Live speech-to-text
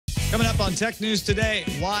Coming up on Tech News Today,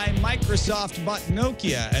 why Microsoft bought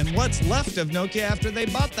Nokia and what's left of Nokia after they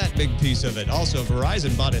bought that big piece of it. Also,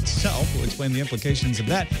 Verizon bought itself. We'll explain the implications of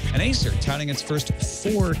that. And Acer touting its first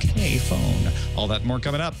 4K phone. All that and more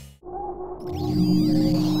coming up.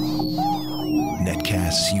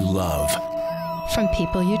 Netcasts you love. From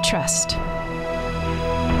people you trust.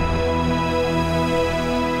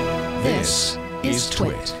 This is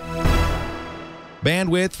Twit.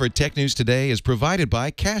 Bandwidth for Tech News Today is provided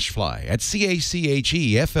by CashFly at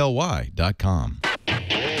CACHEFLY.com.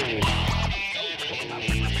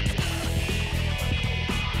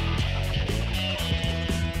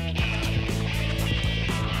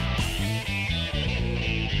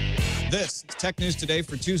 This is Tech News Today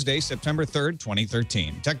for Tuesday, September 3rd,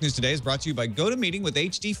 2013. Tech News Today is brought to you by GoToMeeting with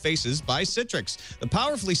HD Faces by Citrix, the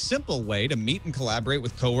powerfully simple way to meet and collaborate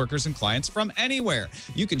with coworkers and clients from anywhere.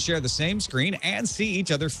 You can share the same screen and see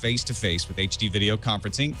each other face-to-face with HD video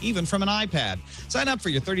conferencing, even from an iPad. Sign up for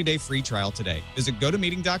your 30-day free trial today. Visit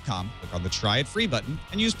GoToMeeting.com, click on the Try It Free button,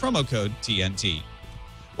 and use promo code TNT.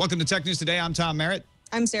 Welcome to Tech News Today. I'm Tom Merritt.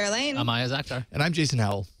 I'm Sarah Lane. I'm Ayaz Akhtar. And I'm Jason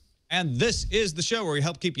Howell. And this is the show where we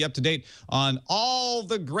help keep you up to date on all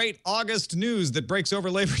the great August news that breaks over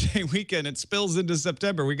Labor Day weekend. It spills into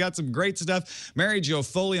September. We got some great stuff. Mary Jo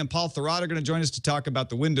Foley and Paul Thurrott are going to join us to talk about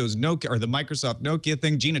the Windows Nokia, or the Microsoft Nokia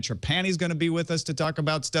thing. Gina Trapani is going to be with us to talk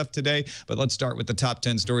about stuff today. But let's start with the top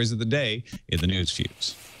 10 stories of the day in the News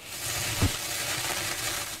Fuse.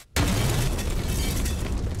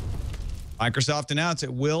 Microsoft announced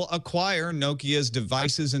it will acquire Nokia's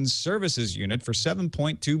Devices and Services unit for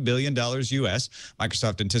 $7.2 billion U.S.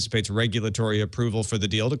 Microsoft anticipates regulatory approval for the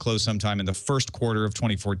deal to close sometime in the first quarter of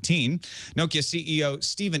 2014. Nokia CEO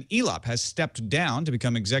Stephen Elop has stepped down to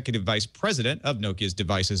become executive vice president of Nokia's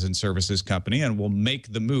Devices and Services company and will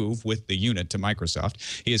make the move with the unit to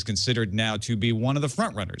Microsoft. He is considered now to be one of the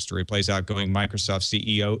frontrunners to replace outgoing Microsoft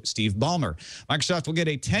CEO Steve Ballmer. Microsoft will get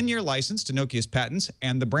a 10-year license to Nokia's patents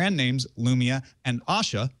and the brand names Lumia and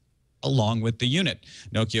Asha, along with the unit.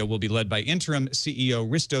 Nokia will be led by interim CEO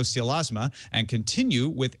Risto Siilasmaa and continue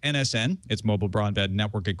with NSN, its mobile broadband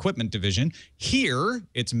network equipment division, HERE,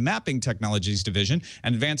 its mapping technologies division,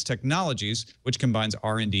 and Advanced Technologies, which combines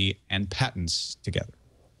R&D and patents together.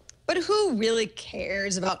 But who really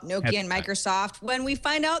cares about Nokia and Microsoft when we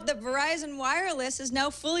find out that Verizon Wireless is now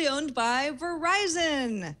fully owned by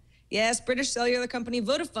Verizon? Yes, British cellular company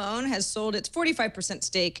Vodafone has sold its 45%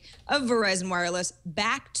 stake of Verizon Wireless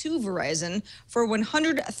back to Verizon for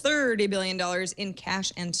 $130 billion in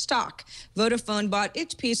cash and stock. Vodafone bought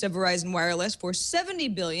its piece of Verizon Wireless for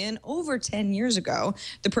 $70 billion over 10 years ago.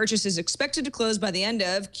 The purchase is expected to close by the end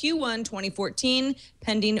of Q1 2014,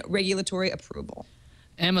 pending regulatory approval.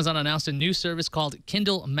 Amazon announced a new service called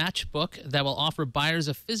Kindle Matchbook that will offer buyers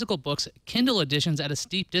of physical books Kindle editions at a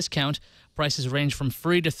steep discount. Prices range from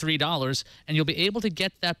free to $3, and you'll be able to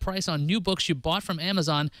get that price on new books you bought from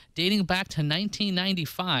Amazon dating back to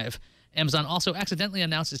 1995. Amazon also accidentally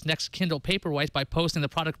announced its next Kindle Paperwhite by posting the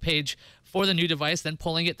product page for the new device, then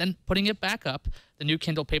putting it back up. The new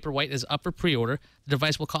Kindle Paperwhite is up for pre-order. The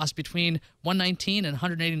device will cost between $119 and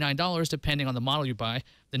 $189 depending on the model you buy.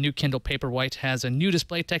 The new Kindle Paperwhite has a new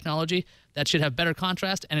display technology that should have better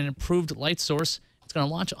contrast and an improved light source. It's going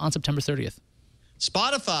to launch on September 30th.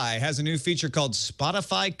 Spotify has a new feature called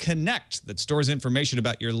Spotify Connect that stores information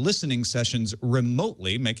about your listening sessions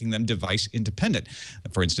remotely, making them device independent.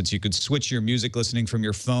 For instance, you could switch your music listening from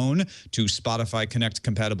your phone to Spotify Connect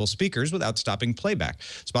compatible speakers without stopping playback.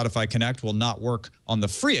 Spotify Connect will not work on the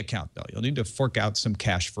free account, though. You'll need to fork out some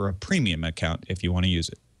cash for a premium account if you want to use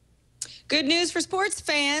it. Good news for sports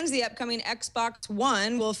fans. The upcoming Xbox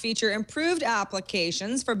One will feature improved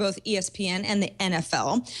applications for both ESPN and the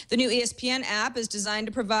NFL. The new ESPN app is designed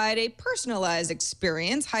to provide a personalized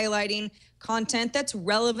experience, highlighting content that's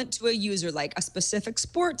relevant to a user, like a specific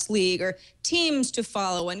sports league or teams to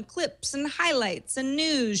follow, and clips and highlights and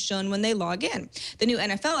news shown when they log in. The new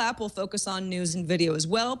NFL app will focus on news and video as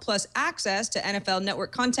well, plus access to NFL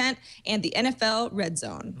Network content and the NFL Red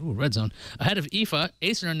Zone. Ooh, Red Zone. Ahead of IFA,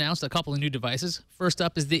 Acer announced a couple of new devices. First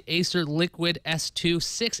up is the Acer Liquid S2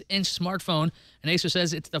 6-inch smartphone, and Acer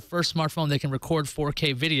says it's the first smartphone that can record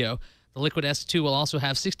 4K video. The Liquid S2 will also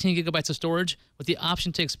have 16 gigabytes of storage with the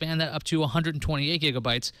option to expand that up to 128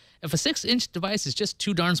 gigabytes. If a 6-inch device is just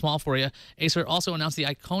too darn small for you, Acer also announced the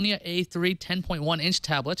Iconia A3 10.1-inch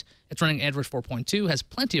tablet. It's running Android 4.2, has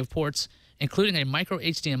plenty of ports, including a micro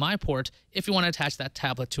HDMI port if you want to attach that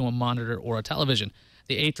tablet to a monitor or a television.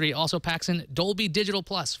 The A3 also packs in Dolby Digital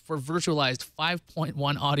Plus for virtualized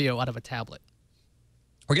 5.1 audio out of a tablet.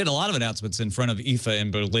 We're getting a lot of announcements in front of IFA in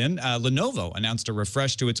Berlin. Lenovo announced a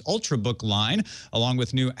refresh to its Ultrabook line, along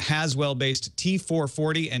with new Haswell-based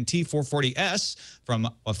T440 and T440S from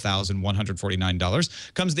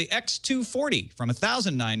 $1,149. Comes the X240 from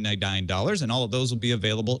 $1,099, and all of those will be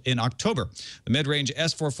available in October. The mid-range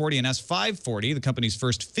S440 and S540, the company's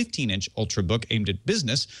first 15-inch Ultrabook aimed at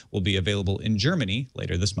business, will be available in Germany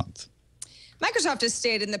later this month. Microsoft has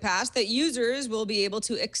stated in the past that users will be able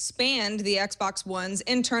to expand the Xbox One's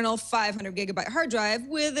internal 500-gigabyte hard drive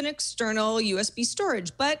with an external USB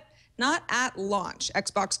storage, but not at launch.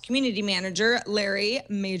 Xbox Community Manager Larry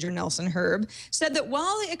Major Nelson Herb said that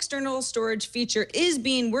while the external storage feature is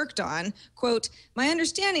being worked on, quote, "My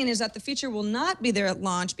understanding is that the feature will not be there at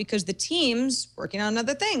launch because the team's working on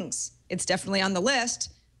other things. It's definitely on the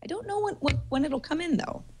list. I don't know when it'll come in,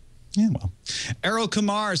 though." Yeah, well. Errol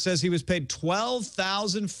Kumar says he was paid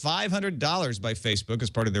 $12,500 by Facebook as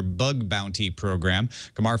part of their bug bounty program.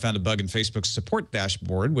 Kumar found a bug in Facebook's support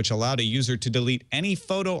dashboard, which allowed a user to delete any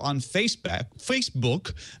photo on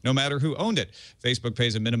Facebook, no matter who owned it. Facebook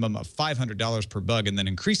pays a minimum of $500 per bug and then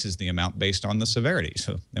increases the amount based on the severity.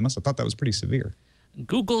 So they must have thought that was pretty severe.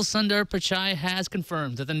 Google's Sundar Pichai has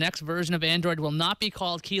confirmed that the next version of Android will not be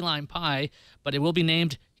called Key Lime Pie, but it will be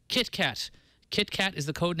named KitKat. KitKat is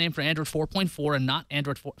the code name for Android 4.4 and not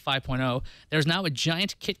Android 5.0. There's now a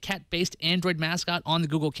giant KitKat-based Android mascot on the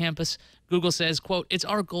Google campus. Google says, quote, "It's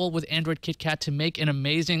our goal with Android KitKat to make an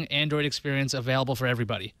amazing Android experience available for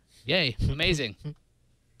everybody." Yay, amazing.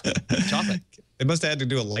 Chocolate. They must have had to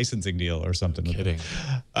do a licensing deal or something. Kidding.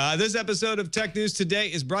 This episode of Tech News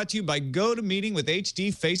Today is brought to you by GoToMeeting with HD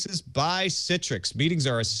Faces by Citrix. Meetings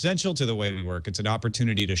are essential to the way we work. It's an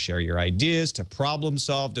opportunity to share your ideas, to problem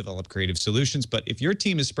solve, develop creative solutions. But if your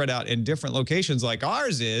team is spread out in different locations like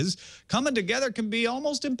ours is, coming together can be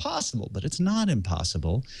almost impossible. But it's not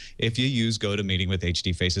impossible if you use GoToMeeting with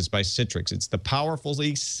HD Faces by Citrix. It's the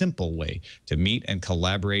powerfully simple way to meet and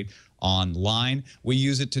collaborate online. We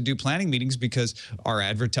use it to do planning meetings because our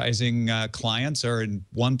advertising clients are in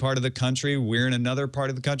one part of the country. We're in another part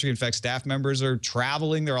of the country. In fact, staff members are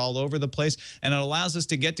traveling. They're all over the place. And it allows us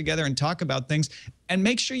to get together and talk about things and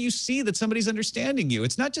make sure you see that somebody's understanding you.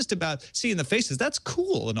 It's not just about seeing the faces. That's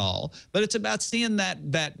cool and all, but it's about seeing that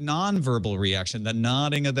nonverbal reaction, the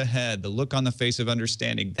nodding of the head, the look on the face of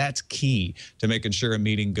understanding. That's key to making sure a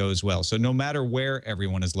meeting goes well. So no matter where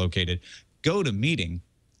everyone is located, GoToMeeting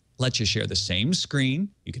lets you share the same screen.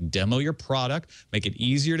 You can demo your product, make it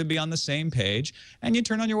easier to be on the same page, and you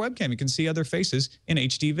turn on your webcam. You can see other faces in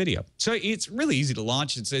HD video. So it's really easy to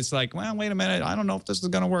launch. It's like, well, wait a minute, I don't know if this is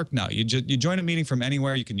going to work. No, you join a meeting from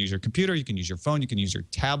anywhere. You can use your computer, you can use your phone, you can use your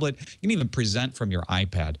tablet, you can even present from your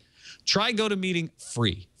iPad. Try GoToMeeting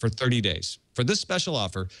free for 30 days. For this special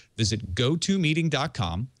offer, visit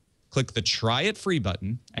gotomeeting.com, click the Try It Free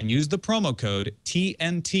button, and use the promo code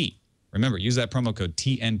TNT. Remember, use that promo code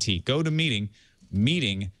TNT. GoToMeeting.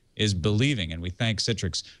 Meeting is believing. And we thank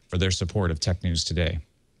Citrix for their support of Tech News Today.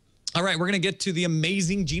 All right, we're going to get to the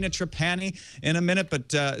amazing Gina Trapani in a minute,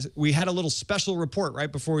 but we had a little special report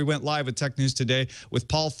right before we went live with Tech News Today with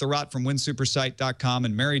Paul Thurrott from WinSuperSite.com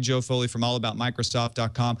and Mary Jo Foley from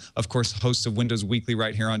AllAboutMicrosoft.com. Of course, hosts of Windows Weekly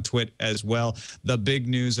right here on Twit as well. The big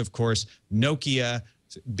news, of course, Nokia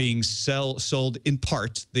being sold in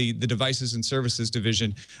part, the devices and services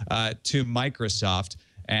division, to Microsoft.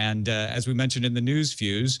 And as we mentioned in the news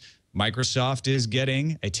fuse, Microsoft is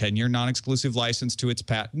getting a 10-year non-exclusive license to its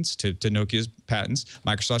patents, to Nokia's patents.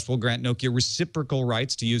 Microsoft will grant Nokia reciprocal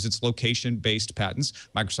rights to use its location-based patents.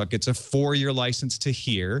 Microsoft gets a 4-year license to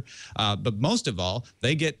HERE. But most of all,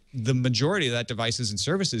 they get the majority of that devices and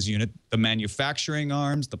services unit, the manufacturing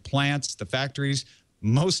arms, the plants, the factories,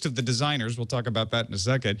 most of the designers, we'll talk about that in a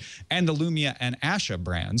second, and the Lumia and Asha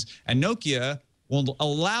brands. And Nokia will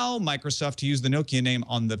allow Microsoft to use the Nokia name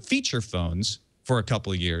on the feature phones for a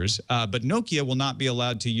couple of years, but Nokia will not be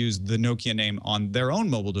allowed to use the Nokia name on their own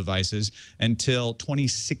mobile devices until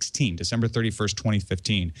 2016. December 31st,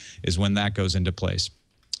 2015 is when that goes into place.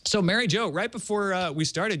 So, Mary Jo, right before we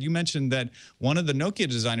started, you mentioned that one of the Nokia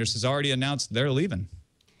designers has already announced they're leaving.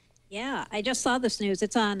 Yeah, I just saw this news.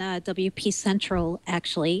 It's on WP Central,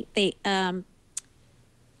 actually. They, how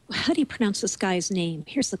do you pronounce this guy's name?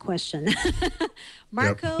 Here's the question.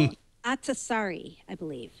 Marco Atasari, I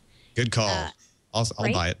believe. Good call. I'll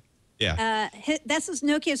buy it. Yeah. This is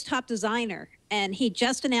Nokia's top designer, and he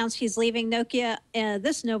just announced he's leaving Nokia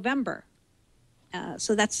this November.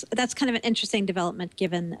 So that's kind of an interesting development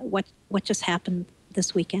given what just happened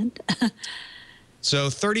this weekend. So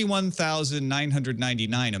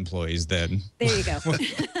 31,999 employees then. There you go.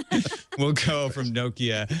 will go from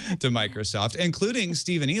Nokia to Microsoft, including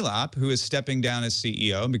Stephen Elop, who is stepping down as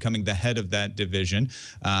CEO and becoming the head of that division.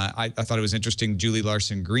 I thought it was interesting. Julie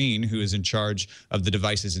Larson-Green, who is in charge of the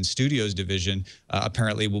Devices and Studios division,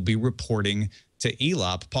 apparently will be reporting to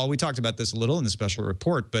Elop. Paul, we talked about this a little in the special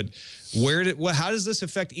report, but how does this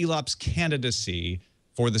affect Elop's candidacy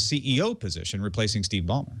for the CEO position, replacing Steve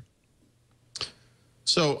Ballmer?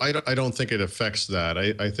 So I don't think it affects that.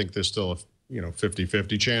 I think there's still a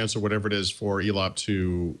 50-50 chance or whatever it is for Elop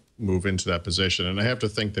to move into that position. And I have to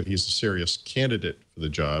think that he's a serious candidate for the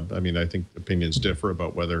job. I mean, I think opinions differ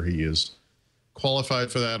about whether he is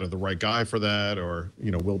qualified for that or the right guy for that or,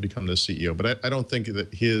 will become the CEO. But I don't think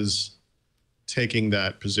that his taking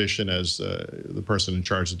that position as the person in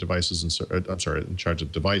charge of devices in charge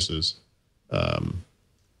of devices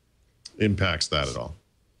impacts that at all.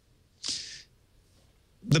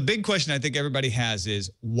 The big question I think everybody has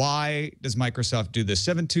is, why does Microsoft do this?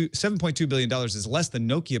 $7.2 billion is less than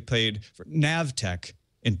Nokia paid for Navtech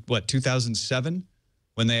in, 2007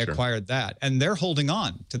 when they acquired that. And they're holding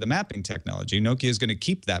on to the mapping technology. Nokia is going to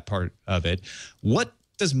keep that part of it. What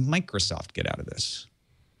does Microsoft get out of this?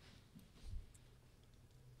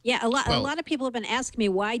 Yeah, a lot of people have been asking me,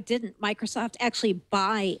 why didn't Microsoft actually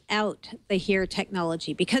buy out the HERE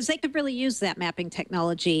technology? Because they could really use that mapping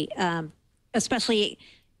technology, especially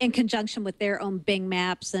in conjunction with their own Bing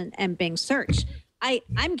Maps and Bing Search.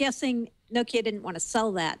 I'm guessing Nokia didn't want to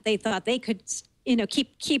sell that. They thought they could,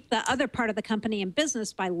 keep the other part of the company in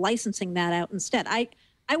business by licensing that out instead. I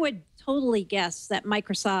would totally guess that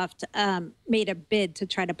Microsoft made a bid to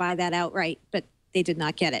try to buy that outright, but they did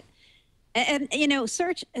not get it. And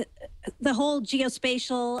search, the whole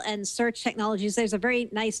geospatial and search technologies, there's a very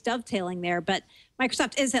nice dovetailing there, but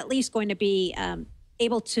Microsoft is at least going to be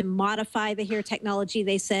able to modify the HERE technology.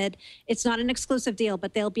 They said it's not an exclusive deal,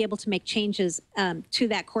 but they'll be able to make changes to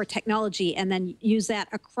that core technology and then use that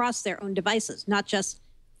across their own devices, not just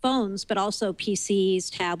phones, but also PCs,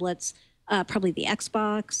 tablets, probably the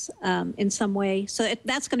Xbox in some way. So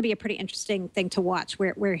that's going to be a pretty interesting thing to watch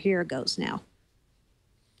where HERE goes now.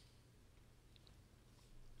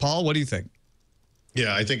 Paul, what do you think?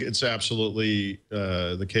 Yeah, I think it's absolutely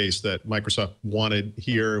the case that Microsoft wanted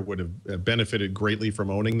HERE, would have benefited greatly from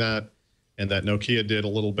owning that, and that Nokia did a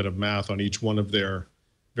little bit of math on each one of their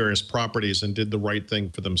various properties and did the right thing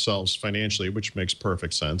for themselves financially, which makes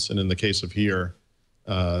perfect sense. And in the case of HERE,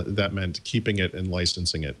 that meant keeping it and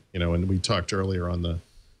licensing it. And we talked earlier on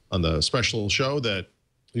the special show that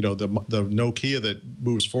the Nokia that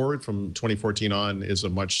moves forward from 2014 on is a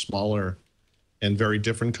much smaller and very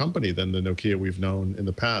different company than the Nokia we've known in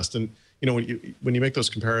the past. And when you make those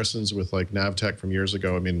comparisons with like Navtech from years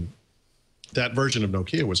ago, I mean, that version of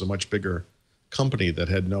Nokia was a much bigger company that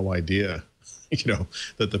had no idea,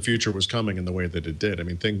 that the future was coming in the way that it did. I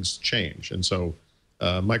mean, things change, and so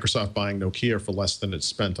Microsoft buying Nokia for less than it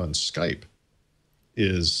spent on Skype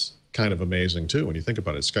is kind of amazing too. When you think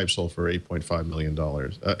about it, Skype sold for $8.5 billion.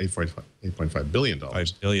 $8.5 billion.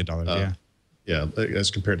 $5 billion, yeah. Yeah,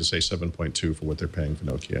 as compared to, say, 7.2 for what they're paying for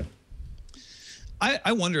Nokia.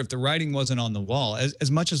 I wonder if the writing wasn't on the wall,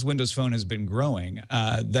 as much as Windows Phone has been growing,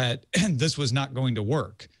 that this was not going to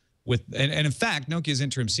work. And in fact, Nokia's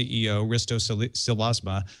interim CEO, Risto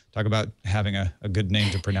Silasma, talk about having a good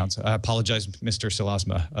name to pronounce. I apologize, Mr.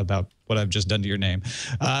 Silasma, about what I've just done to your name.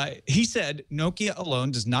 He said Nokia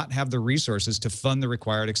alone does not have the resources to fund the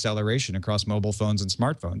required acceleration across mobile phones and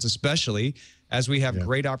smartphones, especially as we have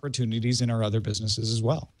great opportunities in our other businesses as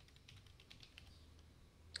well.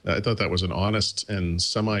 I thought that was an honest and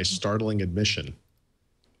semi-startling admission.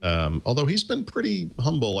 Although he's been pretty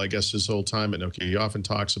humble, I guess, his whole time at Nokia. He often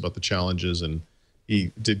talks about the challenges, and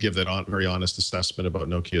he did give that very honest assessment about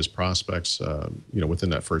Nokia's prospects, within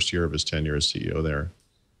that first year of his tenure as CEO there.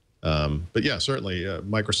 But yeah, certainly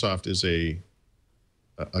Microsoft is a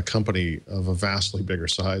company of a vastly bigger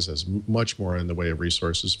size, has much more in the way of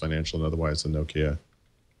resources, financial and otherwise, than Nokia.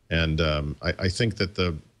 And I think that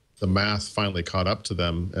the math finally caught up to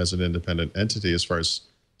them as an independent entity as far as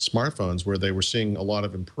smartphones, where they were seeing a lot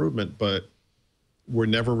of improvement, but were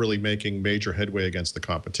never really making major headway against the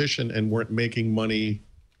competition and weren't making money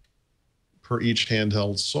per each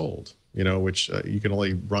handheld sold, which you can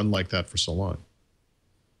only run like that for so long.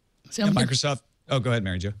 Microsoft. Oh, go ahead,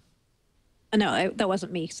 Mary Jo. No, that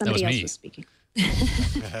wasn't me. Somebody else was speaking.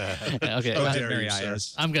 Okay. Go ahead, Mary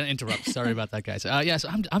Ayers. I'm going to interrupt. Sorry about that, guys. Yes,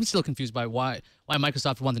 I'm still confused by why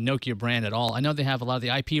Microsoft won the Nokia brand at all. I know they have a lot of the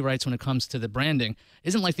IP rights when it comes to the branding.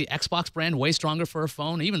 Isn't like the Xbox brand way stronger for a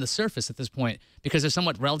phone, even the Surface at this point, because they're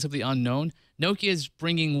somewhat relatively unknown? Nokia is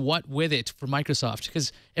bringing what with it for Microsoft?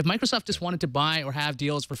 Because if Microsoft just wanted to buy or have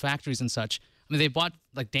deals for factories and such, I mean, they bought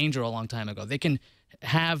like Danger a long time ago. They can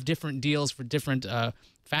have different deals for different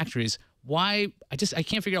factories. Why? I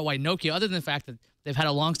can't figure out why Nokia, other than the fact that they've had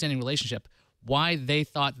a long-standing relationship, why they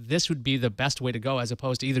thought this would be the best way to go as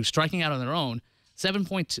opposed to either striking out on their own.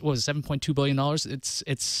 $7.2 billion.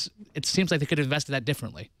 It seems like they could have invested that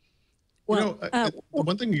differently. Well,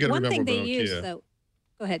 one thing you got to remember about Nokia. Use, though,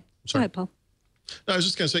 go ahead. Go ahead, Paul. No, I was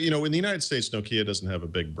just going to say, in the United States, Nokia doesn't have a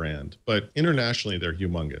big brand, but internationally, they're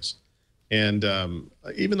humongous. And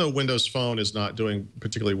even though Windows Phone is not doing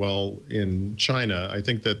particularly well in China, I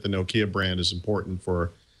think that the Nokia brand is important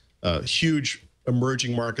for huge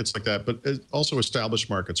emerging markets like that, but also established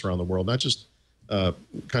markets around the world, not just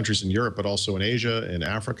countries in Europe, but also in Asia, in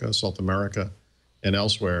Africa, South America, and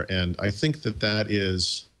elsewhere. And I think that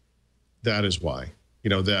is why,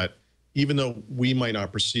 that even though we might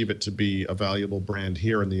not perceive it to be a valuable brand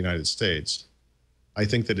here in the United States, I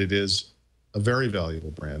think that it is a very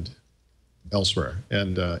valuable brand elsewhere.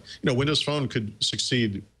 And, Windows Phone could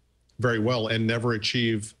succeed very well and never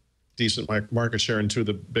achieve decent market share in two of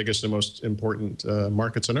the biggest and most important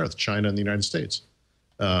markets on earth, China and the United States.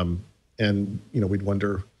 And, we'd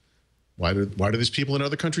wonder, why do these people in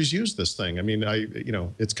other countries use this thing? I mean,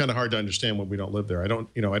 it's kind of hard to understand when we don't live there. I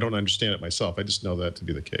don't understand it myself. I just know that to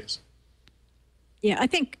be the case. Yeah, I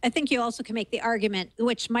think you also can make the argument,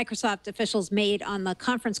 which Microsoft officials made on the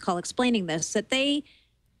conference call explaining this, that they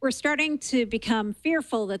were starting to become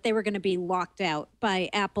fearful that they were going to be locked out by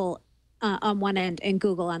Apple on one end and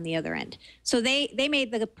Google on the other end. So they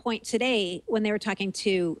made the point today when they were talking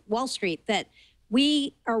to Wall Street that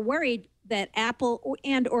we are worried that Apple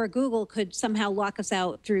and or Google could somehow lock us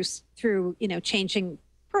out through changing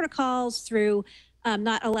protocols, through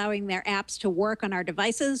not allowing their apps to work on our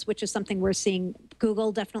devices, which is something we're seeing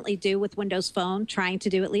Google definitely do with Windows Phone, trying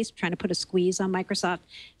to put a squeeze on Microsoft.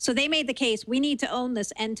 So they made the case, we need to own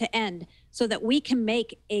this end to end so that we can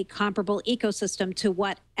make a comparable ecosystem to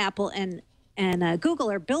what Apple and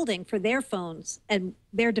Google are building for their phones and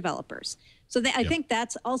their developers. So I think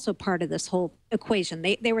that's also part of this whole equation.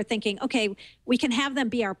 They were thinking, okay, we can have them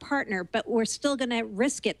be our partner, but we're still going to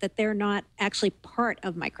risk it that they're not actually part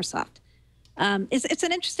of Microsoft. It's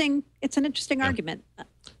an interesting argument.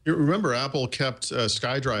 You remember Apple kept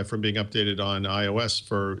SkyDrive from being updated on iOS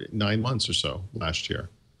for 9 months or so last year.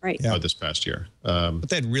 Right. This past year. But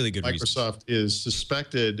they had really good reasons. Microsoft is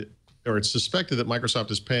suspected that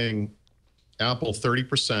Microsoft is paying Apple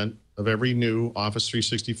 30% of every new Office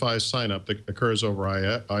 365 sign-up that occurs over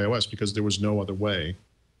iOS because there was no other way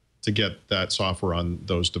to get that software on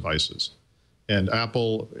those devices. And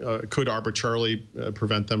Apple could arbitrarily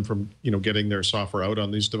prevent them from, getting their software out on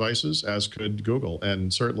these devices, as could Google.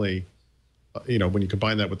 And certainly, when you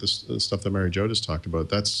combine that with the stuff that Mary Jo just talked about,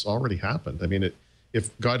 that's already happened. I mean,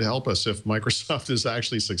 if God help us, if Microsoft is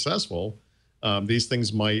actually successful, these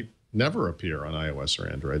things might never appear on iOS or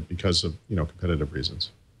Android because of, competitive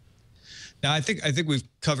reasons. Now, I think we've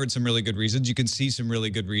covered some really good reasons. You can see some really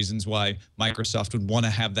good reasons why Microsoft would want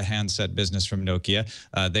to have the handset business from Nokia.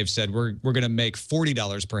 They've said we're going to make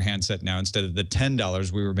 $40 per handset now instead of the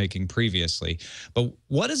 $10 we were making previously. But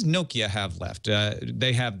what does Nokia have left?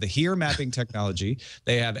 They have the HERE mapping technology.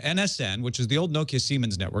 They have NSN, which is the old Nokia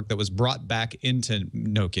Siemens network that was brought back into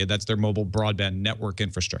Nokia. That's their mobile broadband network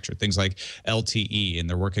infrastructure, things like LTE, and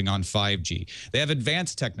they're working on 5G. They have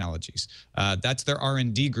advanced technologies. That's their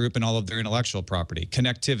R&D group and all of their intellectual property,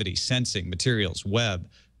 connectivity, sensing, materials, web,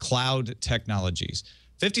 cloud technologies.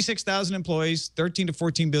 56,000 employees, 13 to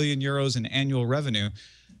 14 billion euros in annual revenue.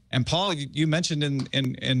 And Paul, you mentioned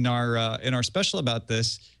in our special about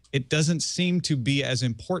this, it doesn't seem to be as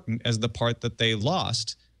important as the part that they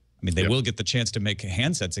lost. I mean, they will get the chance to make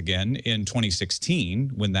handsets again in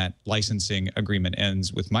 2016 when that licensing agreement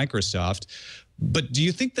ends with Microsoft. But do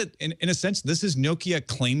you think that, in a sense, this is Nokia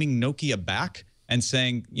claiming Nokia back and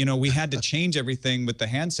saying, we had to change everything with the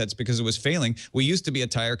handsets because it was failing? We used to be a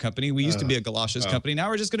tire company. We used to be a galoshes company. Now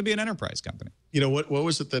we're just going to be an enterprise company. What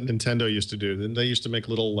was it that Nintendo used to do? Didn't they used to make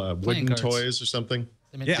little wooden toys or something?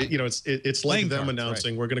 Yeah. It's like them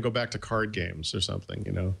announcing we're going to go back to card games or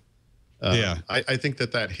something, I think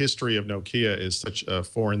that history of Nokia is such a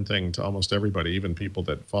foreign thing to almost everybody, even people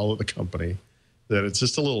that follow the company, that it's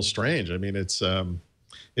just a little strange. I mean, it's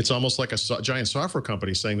almost like a giant software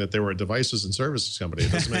company saying that they were a devices and services company.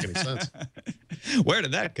 It doesn't make any sense. Where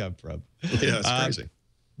did that come from? Yeah, it's crazy.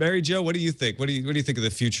 Mary Jo, what do you think? What do you think of the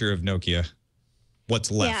future of Nokia? What's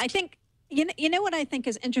left? Yeah, I think you know what I think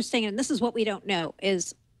is interesting, and this is what we don't know,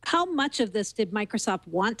 is how much of this did Microsoft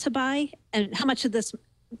want to buy, and how much of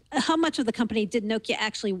the company did Nokia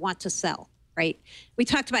actually want to sell, right? We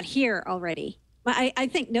talked about HERE already. I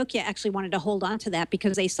think Nokia actually wanted to hold on to that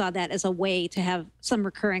because they saw that as a way to have some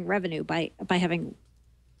recurring revenue by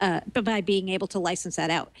being able to license that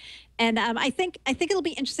out. And I think it'll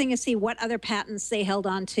be interesting to see what other patents they held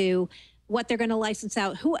on to, what they're going to license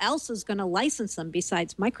out, who else is going to license them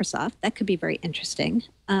besides Microsoft. That could be very interesting.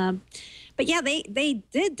 But yeah, they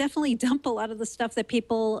did definitely dump a lot of the stuff that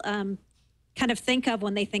people kind of think of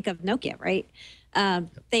when they think of Nokia, right?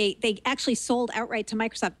 They actually sold outright to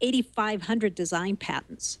Microsoft 8,500 design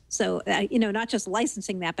patents. So, not just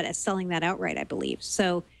licensing that, but selling that outright, I believe.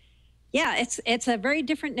 So, yeah, it's a very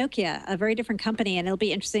different Nokia, a very different company, and it'll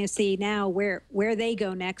be interesting to see now where they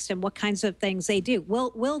go next and what kinds of things they do.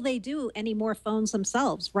 Will they do any more phones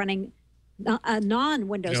themselves running a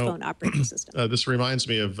non-Windows Phone operating system? This reminds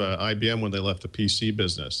me of IBM when they left the PC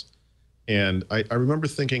business. And I remember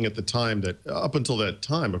thinking at the time that up until that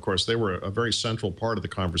time, of course, they were a very central part of the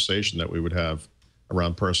conversation that we would have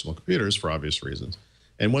around personal computers for obvious reasons.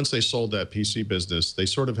 And once they sold that PC business, they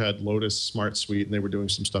sort of had Lotus Smart Suite, and they were doing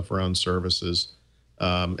some stuff around services.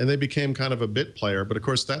 And they became kind of a bit player. But of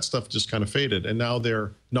course, that stuff just kind of faded. And now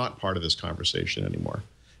they're not part of this conversation anymore.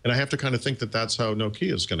 And I have to kind of think that that's how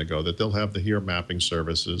Nokia is going to go, that they'll have the HERE mapping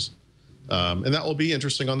services. And that will be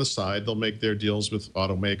interesting on the side. They'll make their deals with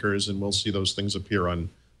automakers, and we'll see those things appear on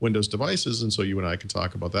Windows devices. And so you and I can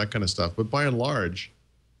talk about that kind of stuff. But by and large,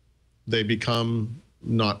 they become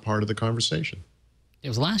not part of the conversation. It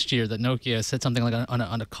was last year that Nokia said something like on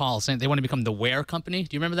a call saying they want to become the Wear company.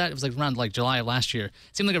 Do you remember that? It was like around July of last year. It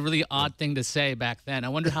seemed like a really odd thing to say back then. I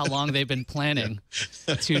wonder how long they've been planning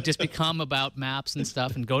to just become about maps and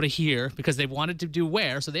stuff and go to HERE, because they wanted to do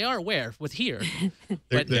Wear, so they are Wear with HERE.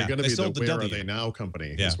 They're going to be the Where Are They Now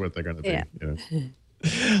company is what they're going to be. Yeah.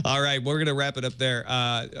 All right, we're going to wrap it up there.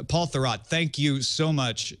 Paul Thurrott, thank you so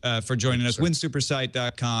much for joining us.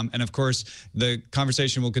 WinSupersite.com. And, of course, the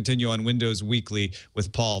conversation will continue on Windows Weekly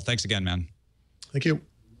with Paul. Thanks again, man. Thank you.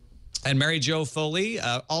 And Mary Jo Foley,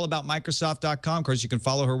 allaboutmicrosoft.com. Of course, you can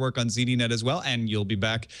follow her work on ZDNet as well. And you'll be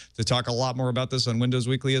back to talk a lot more about this on Windows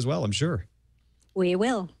Weekly as well, I'm sure. We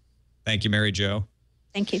will. Thank you, Mary Jo.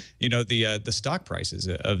 Thank you. You know, the stock prices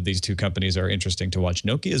of these two companies are interesting to watch.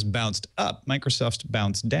 Nokia's bounced up. Microsoft's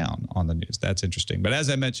bounced down on the news. That's interesting. But as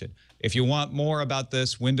I mentioned, if you want more about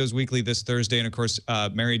this, Windows Weekly this Thursday, and of course,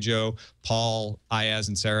 Mary Jo, Paul, Ayaz,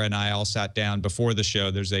 and Sarah and I all sat down before the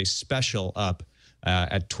show. There's a special up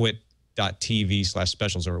at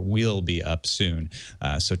twit.tv/specials, or will be up soon.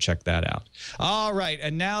 So check that out. All right.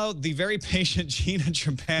 And now the very patient Gina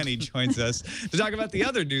Trapani joins us to talk about the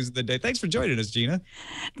other news of the day. Thanks for joining us, Gina.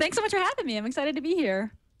 Thanks so much for having me. I'm excited to be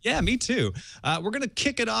here. Yeah, me too. We're going to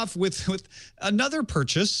kick it off with another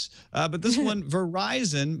purchase, but this one,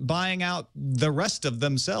 Verizon buying out the rest of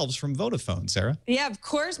themselves from Vodafone. Sarah? Yeah, of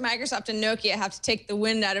course, Microsoft and Nokia have to take the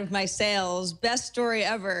wind out of my sails. Best story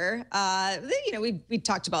ever. We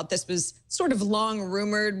talked about this, was sort of long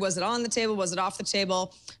rumored. Was it on the table? Was it off the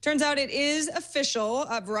table? Turns out it is official.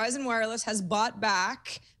 Verizon Wireless has bought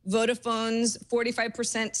back Vodafone's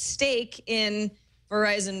 45% stake in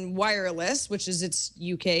Verizon Wireless, which is its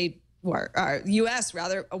US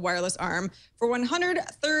a wireless arm, for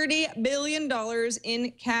 $130 billion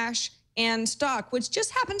in cash and stock, which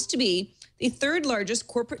just happens to be the third largest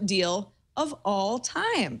corporate deal of all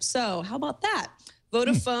time. So how about that?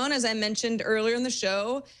 Vodafone, as I mentioned earlier in the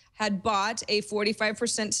show, had bought a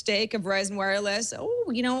 45% stake of Verizon Wireless,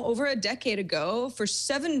 over a decade ago for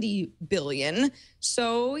 $70 billion.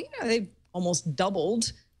 So, they've almost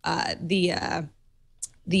doubled the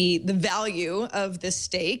value of this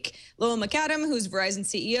stake. Lowell McAdam, who's Verizon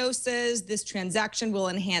CEO, says this transaction will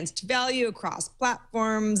enhance value across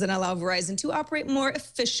platforms and allow Verizon to operate more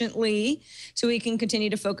efficiently so we can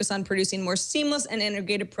continue to focus on producing more seamless and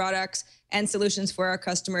integrated products and solutions for our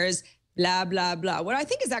customers, blah, blah, blah. What I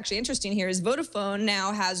think is actually interesting here is Vodafone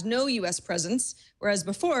now has no U.S. presence, whereas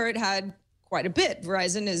before it had quite a bit.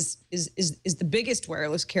 Verizon is the biggest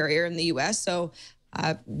wireless carrier in the U.S., so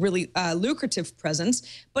really lucrative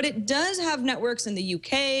presence, but it does have networks in the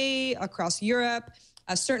UK, across Europe,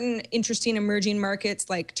 certain interesting emerging markets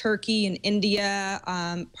like Turkey and India,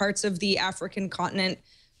 parts of the African continent.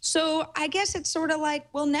 So I guess it's sort of like,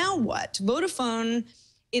 well, now what? Vodafone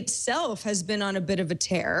itself has been on a bit of a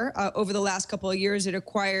tear. Over the last couple of years, it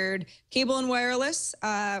acquired cable and wireless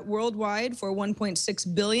worldwide for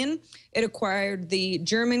 1.6 billion. It acquired the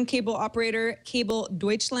German cable operator Cable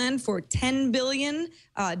Deutschland for 10 billion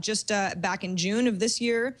just back in June of this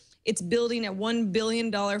year. It's building a $1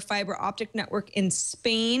 billion fiber optic network in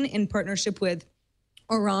Spain in partnership with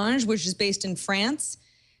Orange, which is based in France.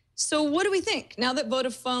 So what do we think? Now that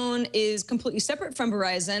Vodafone is completely separate from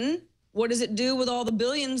Verizon, what does it do with all the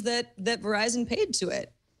billions that Verizon paid to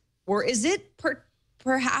it? Or is it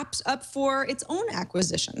perhaps up for its own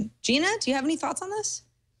acquisition? Gina, do you have any thoughts on this?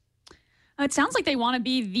 It sounds like they want to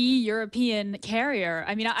be the European carrier.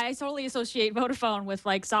 I mean, I totally associate Vodafone with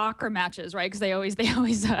like soccer matches, right? Because they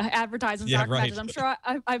always advertise in soccer matches. I'm sure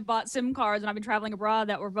I've bought SIM cards when I've been traveling abroad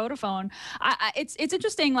that were Vodafone. It's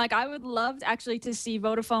interesting. Like, I would love actually to see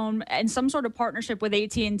Vodafone in some sort of partnership with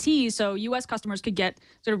AT&T, so U.S. customers could get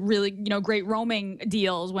sort of really great roaming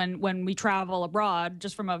deals when we travel abroad,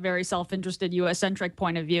 just from a very self-interested U.S.-centric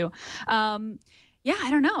point of view. Yeah,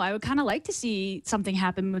 I don't know. I would kind of like to see something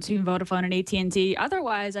happen between Vodafone and AT&T.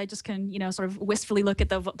 Otherwise, I just can, sort of wistfully look at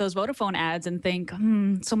those Vodafone ads and think,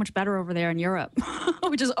 so much better over there in Europe,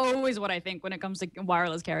 which is always what I think when it comes to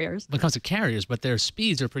wireless carriers. When it comes to carriers, but their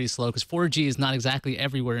speeds are pretty slow because 4G is not exactly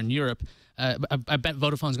everywhere in Europe. I bet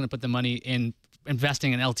Vodafone's going to put the money in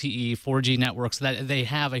investing in LTE 4G networks so that they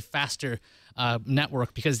have a faster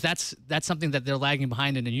network, because that's something that they're lagging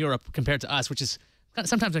behind in Europe compared to us, which is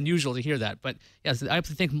sometimes unusual to hear that. But yes, I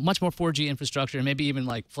think much more 4G infrastructure, and maybe even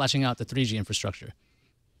like fleshing out the 3G infrastructure.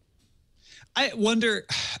 I wonder,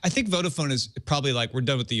 I think Vodafone is probably like, we're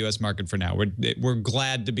done with the U.S. market for now. We're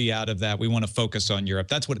glad to be out of that. We want to focus on Europe.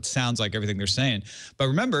 That's what it sounds like, everything they're saying. But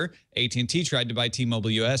remember, AT&T tried to buy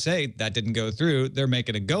T-Mobile USA. That didn't go through. They're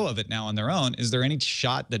making a go of it now on their own. Is there any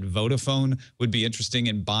shot that Vodafone would be interested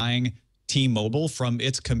in buying T-Mobile from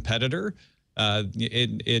its competitor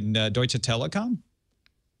in Deutsche Telekom?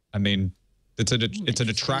 I mean, it's an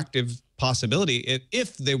attractive possibility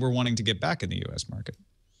if they were wanting to get back in the U.S. market.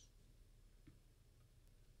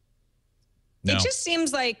 No. It just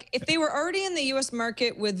seems like if they were already in the U.S.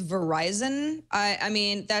 market with Verizon, I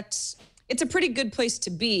mean, it's a pretty good place to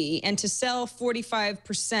be. And to sell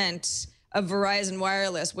 45% of Verizon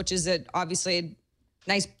Wireless, which is obviously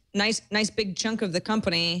a nice big chunk of the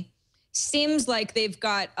company, seems like they've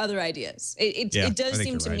got other ideas. It does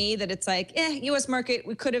seem to me that it's like, U.S. market,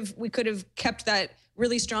 we could have kept that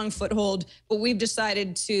really strong foothold, but we've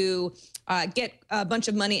decided to get a bunch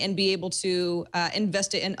of money and be able to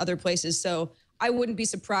invest it in other places. So I wouldn't be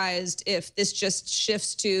surprised if this just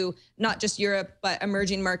shifts to not just Europe, but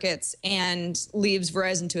emerging markets and leaves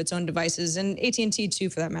Verizon to its own devices, and AT&T too,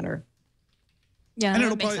 for that matter. Yeah, and that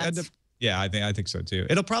it'll makes probably sense. Yeah, I think so too.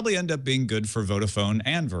 It'll probably end up being good for Vodafone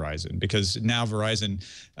and Verizon, because now Verizon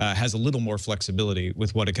has a little more flexibility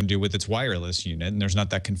with what it can do with its wireless unit, and there's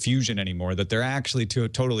not that confusion anymore that they're actually two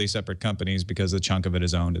totally separate companies because a chunk of it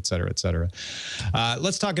is owned, et cetera, et cetera.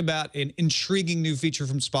 Let's talk about an intriguing new feature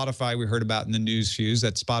from Spotify we heard about in the news fuse,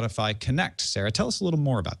 that Spotify Connect. Sarah, tell us a little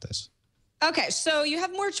more about this. Okay, so you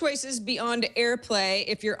have more choices beyond AirPlay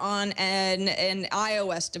if you're on an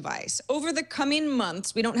iOS device. Over the coming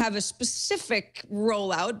months, we don't have a specific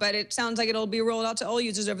rollout, but it sounds like it'll be rolled out to all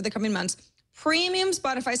users over the coming months. Premium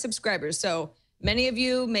Spotify subscribers. So many of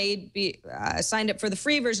you may be signed up for the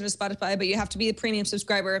free version of Spotify, but you have to be a premium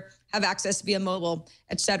subscriber, have access via mobile,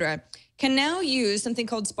 etc., can now use something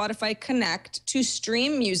called Spotify Connect to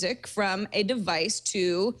stream music from a device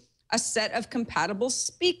to a set of compatible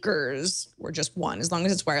speakers, or just one, as long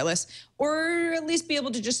as it's wireless, or at least be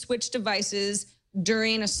able to just switch devices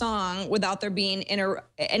during a song without there being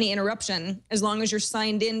any interruption, as long as you're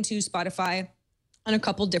signed into Spotify on a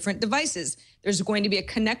couple different devices. There's going to be a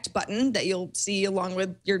connect button that you'll see along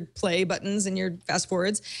with your play buttons and your fast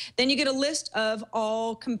forwards. Then you get a list of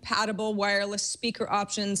all compatible wireless speaker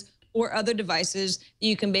options or other devices that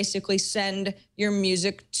you can basically send your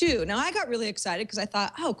music to. Now, I got really excited because I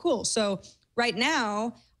thought, oh, cool. So right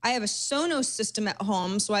now, I have a Sonos system at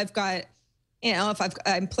home. So I've got, if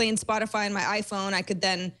I'm playing Spotify on my iPhone, I could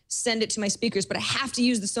then send it to my speakers, but I have to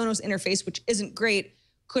use the Sonos interface, which isn't great.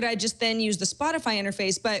 Could I just then use the Spotify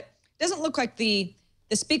interface? But it doesn't look like the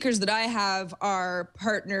speakers that I have are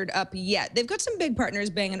partnered up yet. They've got some big partners: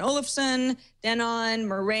 Bang & Olufsen, Denon,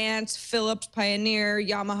 Marantz, Philips, Pioneer,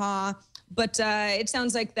 Yamaha. But it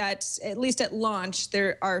sounds like that, at least at launch,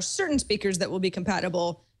 there are certain speakers that will be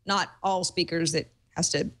compatible, not all speakers. That has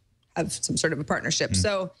to have some sort of a partnership.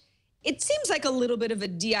 So it seems like a little bit of a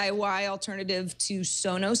DIY alternative to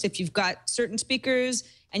Sonos. If you've got certain speakers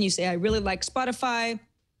and you say, I really like Spotify,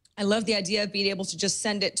 I love the idea of being able to just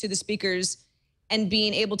send it to the speakers and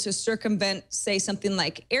being able to circumvent, say, something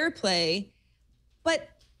like AirPlay. But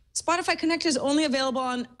Spotify Connect is only available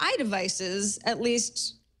on iDevices, at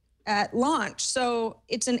least at launch. So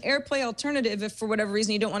it's an AirPlay alternative if for whatever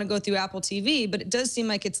reason you don't want to go through Apple TV, but it does seem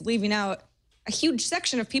like it's leaving out a huge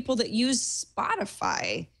section of people that use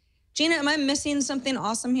Spotify. Gina, am I missing something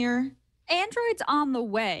awesome here? Android's on the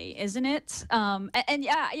way, isn't it? And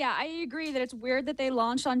yeah, I agree that it's weird that they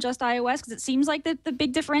launched on just iOS, because it seems like the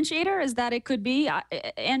big differentiator is that it could be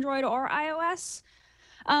Android or iOS.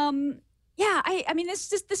 Yeah, I mean, this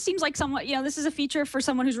seems like somewhat, this is a feature for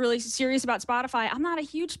someone who's really serious about Spotify. I'm not a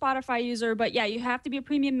huge Spotify user, but yeah, you have to be a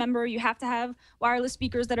premium member. You have to have wireless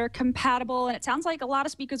speakers that are compatible. And it sounds like a lot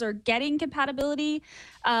of speakers are getting compatibility.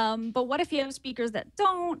 But what if you have speakers that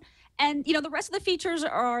don't? And, the rest of the features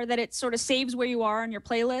are that it sort of saves where you are on your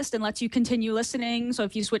playlist and lets you continue listening. So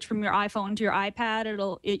if you switch from your iPhone to your iPad,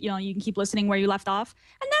 you can keep listening where you left off.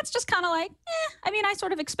 And that's just kind of like, I mean, I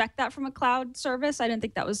sort of expect that from a cloud service. I didn't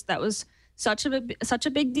think that was such a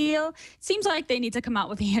big deal. It seems like they need to come out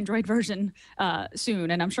with the Android version soon,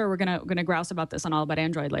 and I'm sure we're gonna grouse about this on All About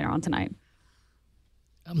Android later on tonight.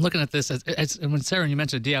 I'm looking at this as when Sarah, you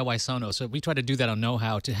mentioned DIY Sonos, so we try to do that on Know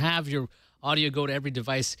How. To have your audio go to every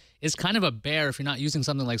device is kind of a bear if you're not using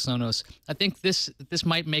something like Sonos. I think this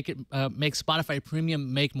might make Spotify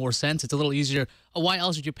Premium make more sense. It's a little easier. Why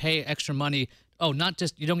else would you pay extra money? Oh, not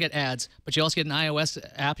just, you don't get ads, but you also get an iOS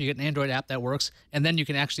app, you get an Android app that works, and then you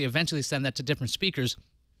can actually eventually send that to different speakers.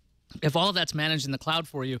 If all of that's managed in the cloud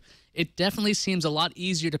for you, it definitely seems a lot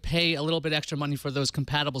easier to pay a little bit extra money for those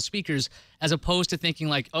compatible speakers, as opposed to thinking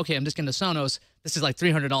like, okay, I'm just getting a Sonos. This is like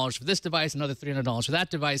 $300 for this device, another $300 for that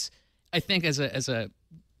device. I think it's a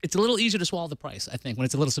little easier to swallow the price, I think, when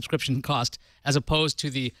it's a little subscription cost, as opposed to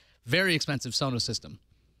the very expensive Sonos system.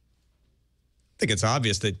 I think it's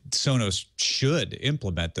obvious that Sonos should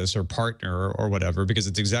implement this or partner or whatever, because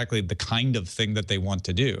it's exactly the kind of thing that they want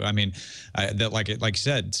to do. I mean, like you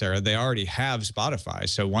said, Sarah, they already have Spotify,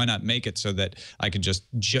 so why not make it so that I can just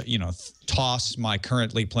toss my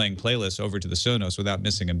currently playing playlist over to the Sonos without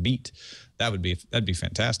missing a beat? That'd be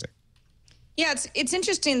fantastic. Yeah, it's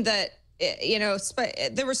interesting that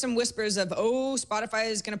there were some whispers of, Spotify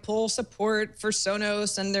is going to pull support for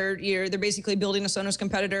Sonos, and they're basically building a Sonos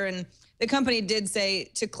competitor. And the company did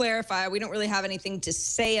say, to clarify, we don't really have anything to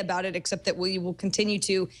say about it except that we will continue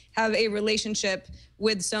to have a relationship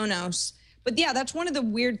with Sonos. But yeah, that's one of the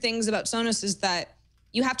weird things about Sonos, is that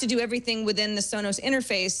you have to do everything within the Sonos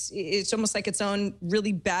interface. It's almost like its own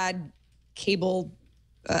really bad cable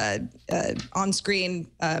on-screen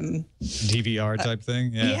DVR type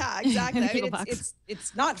thing. Yeah, exactly. I mean,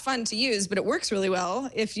 it's not fun to use, but it works really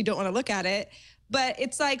well if you don't want to look at it. But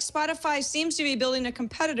it's like Spotify seems to be building a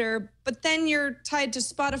competitor, but then you're tied to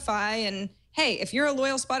Spotify. And hey, if you're a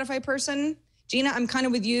loyal Spotify person, Gina, I'm kind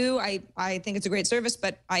of with you. I think it's a great service,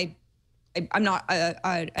 but I'm not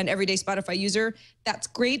an everyday Spotify user. That's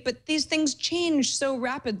great, but these things change so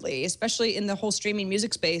rapidly, especially in the whole streaming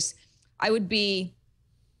music space. I would be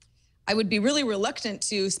really reluctant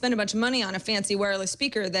to spend a bunch of money on a fancy wireless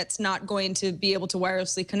speaker that's not going to be able to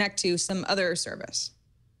wirelessly connect to some other service.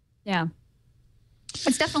 Yeah.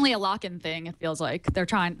 It's definitely a lock-in thing. It feels like they're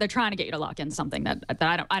trying to get you to lock in something that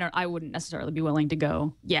I wouldn't necessarily be willing to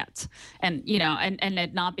go yet. And and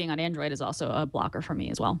it not being on Android is also a blocker for me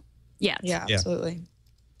as well. Yeah, absolutely.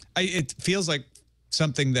 It feels like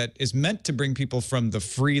something that is meant to bring people from the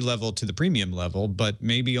free level to the premium level, but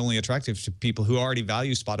maybe only attractive to people who already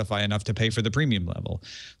value Spotify enough to pay for the premium level.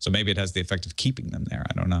 So maybe it has the effect of keeping them there.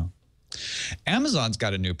 I don't know. Amazon's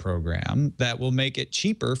got a new program that will make it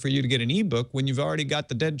cheaper for you to get an ebook when you've already got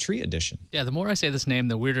the Dead Tree edition. Yeah, the more I say this name,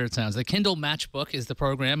 the weirder it sounds. The Kindle Matchbook is the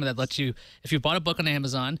program that lets you, if you bought a book on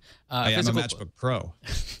Amazon, I'm a Matchbook Pro.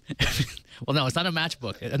 Well, no, it's not a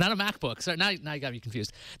Matchbook, not a MacBook. Sorry, now you got me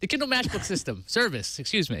confused. The Kindle Matchbook service,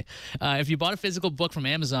 excuse me. If you bought a physical book from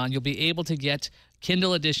Amazon, you'll be able to get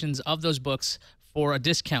Kindle editions of those books for a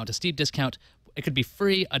discount, a steep discount. It could be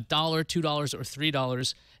free, $1, $2, or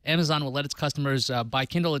 $3. Amazon will let its customers buy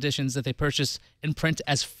Kindle editions that they purchase in print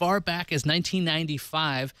as far back as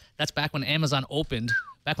 1995. That's back when Amazon opened,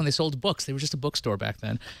 back when they sold books. They were just a bookstore back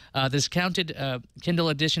then. The discounted Kindle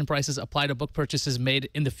edition prices apply to book purchases made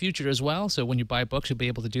in the future as well. So when you buy books, you'll be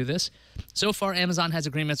able to do this. So far, Amazon has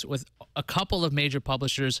agreements with a couple of major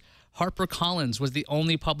publishers. HarperCollins was the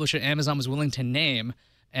only publisher Amazon was willing to name,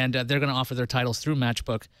 and they're going to offer their titles through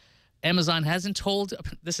Matchbook. Amazon hasn't told,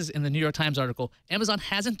 this is in the New York Times article, Amazon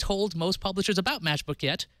hasn't told most publishers about Matchbook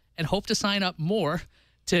yet and hope to sign up more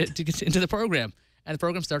to get into the program. And the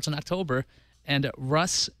program starts in October. And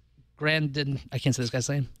Russ Grandin, I can't say this guy's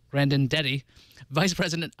name. Grandendetti, vice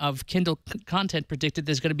president of Kindle content, predicted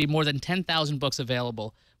there's going to be more than 10,000 books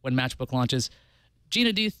available when Matchbook launches.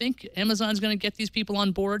 Gina, do you think Amazon's going to get these people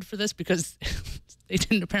on board for this? Because they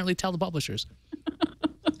didn't apparently tell the publishers.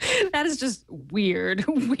 That is just weird,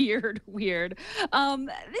 weird.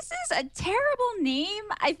 This is a terrible name.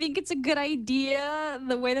 I think it's a good idea.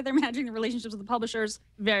 The way that they're managing the relationships with the publishers,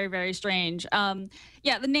 very, very strange.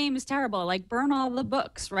 Yeah, the name is terrible. Like, burn all the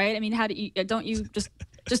books, right? I mean, don't you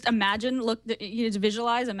just imagine,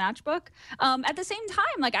 visualize a matchbook. At the same time,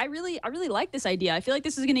 like, I really like this idea. I feel like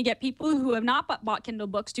this is going to get people who have not bought Kindle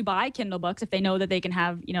books to buy Kindle books if they know that they can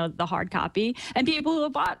have, the hard copy, and people who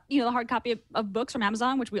have bought, the hard copy of books from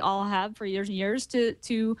Amazon, which we all have for years and years,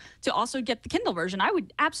 to also get the Kindle version. I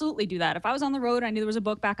would absolutely do that. If I was on the road and I knew there was a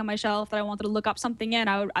book back on my shelf that I wanted to look up something in,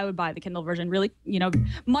 I would buy the Kindle version really,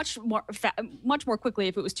 much more quickly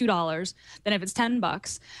if it was $2 than if it's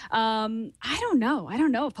 $10. I don't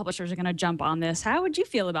know if publishers are going to jump on this. How would you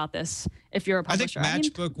feel about this if you're a publisher? I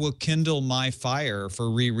think Matchbook will kindle my fire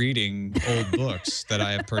for rereading old books that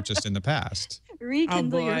I have purchased in the past.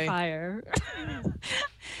 Rekindle your fire.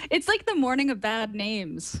 It's like the morning of bad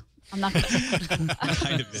names. I'm not going to.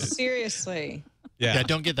 Kind of is. Seriously. Yeah,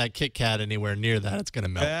 don't get that Kit Kat anywhere near that. It's going to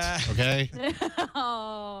melt, okay?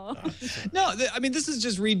 Oh. No, I mean, this is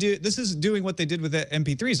just this is doing what they did with the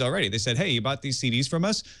MP3s already. They said, hey, you bought these CDs from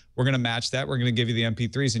us. We're going to match that. We're going to give you the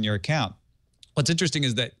MP3s in your account. What's interesting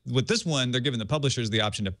is that with this one, they're giving the publishers the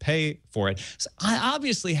option to pay for it. So I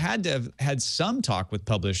obviously had to have had some talk with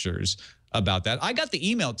publishers about that. I got the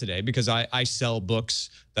email today because I sell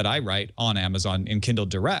books that I write on Amazon in Kindle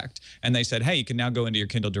Direct. And they said, hey, you can now go into your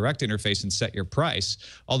Kindle Direct interface and set your price.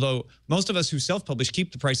 Although most of us who self-publish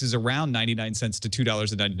keep the prices around 99 cents to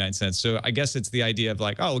 $2.99. So I guess it's the idea of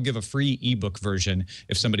like, oh, we'll give a free ebook version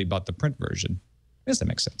if somebody bought the print version. I guess that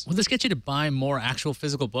makes sense. Will this get you to buy more actual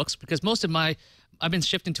physical books? Because most of I've been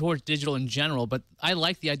shifting towards digital in general, but I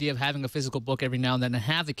like the idea of having a physical book every now and then and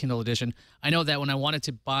have the Kindle edition. I know that when I wanted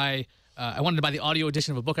to buy the audio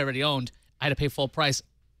edition of a book I already owned, I had to pay full price.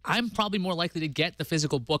 I'm probably more likely to get the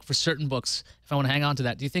physical book for certain books if I want to hang on to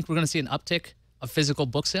that. Do you think we're going to see an uptick of physical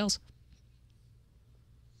book sales?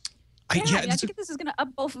 I think this is going to up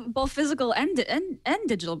both physical and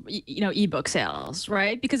digital, ebook sales,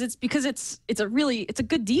 right? Because it's a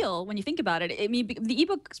good deal when you think about it. I mean, the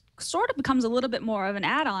ebook sort of becomes a little bit more of an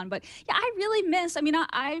add-on, but yeah, I really miss. I mean,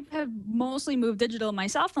 I have mostly moved digital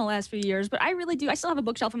myself in the last few years, but I really do. I still have a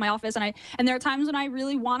bookshelf in my office, and there are times when I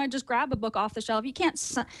really want to just grab a book off the shelf. You can't,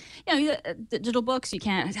 digital books, you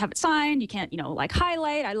can't have it signed. You can't, like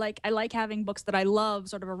highlight. I like having books that I love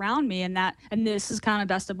sort of around me, and this is kind of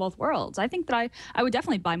best of both worlds. I think that I would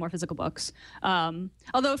definitely buy more physical books.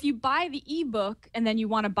 Although if you buy the ebook and then you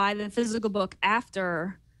want to buy the physical book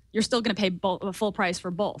after, you're still going to pay full price for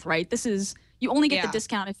both, right? You only get the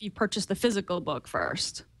discount if you purchase the physical book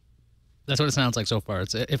first. That's what it sounds like so far.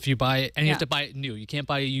 It's if you buy it, and you have to buy it new. You can't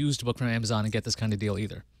buy a used book from Amazon and get this kind of deal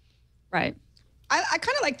either. Right. I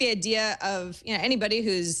kind of like the idea of anybody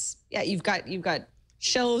who's you've got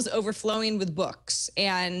shelves overflowing with books,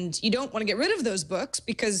 and you don't want to get rid of those books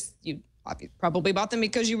because you probably bought them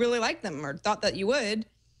because you really like them or thought that you would.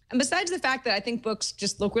 And besides the fact that I think books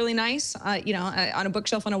just look really nice, on a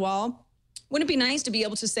bookshelf on a wall, wouldn't it be nice to be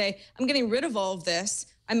able to say, I'm getting rid of all of this,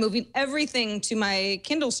 I'm moving everything to my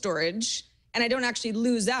Kindle storage, and I don't actually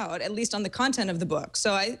lose out, at least on the content of the book.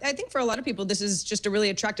 So I think for a lot of people, this is just a really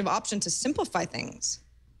attractive option to simplify things.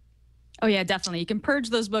 Oh, yeah, definitely. You can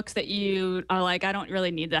purge those books that you are like, I don't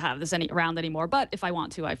really need to have this around anymore. But if I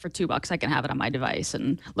want to, for $2, I can have it on my device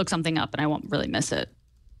and look something up, and I won't really miss it.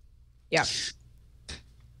 Yeah.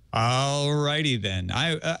 All righty then.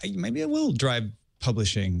 Maybe it will drive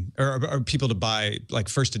publishing or people to buy like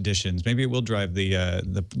first editions. Maybe it will drive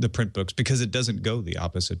the print books because it doesn't go the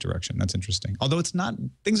opposite direction. That's interesting. Although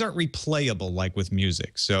things aren't replayable like with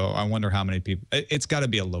music. So I wonder how many people. It's got to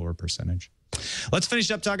be a lower percentage. Let's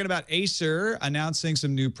finish up talking about Acer announcing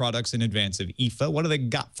some new products in advance of IFA. What do they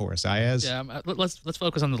got for us, Ayaz? Yeah, let's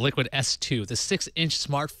focus on the Liquid S2, the 6-inch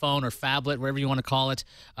smartphone or phablet, whatever you want to call it,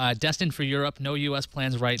 destined for Europe. No U.S.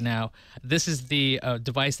 plans right now. This is the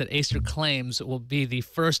device that Acer claims will be the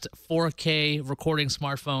first 4K recording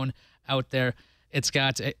smartphone out there. It's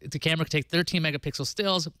got the camera can take 13 megapixel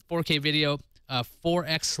stills, 4K video,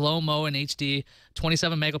 4x slow-mo in HD,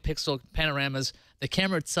 27 megapixel panoramas. The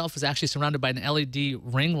camera itself is actually surrounded by an LED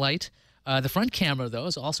ring light. The front camera, though,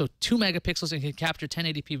 is also 2 megapixels and can capture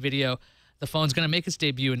 1080p video. The phone's going to make its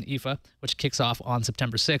debut in IFA, which kicks off on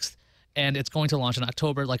September 6th, and it's going to launch in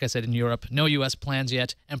October, like I said, in Europe. No U.S. plans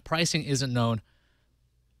yet, and pricing isn't known.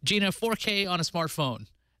 Gina, 4K on a smartphone.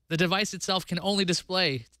 The device itself can only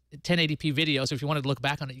display 1080p video, so if you wanted to look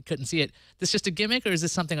back on it, you couldn't see it. This just a gimmick, or is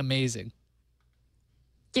this something amazing?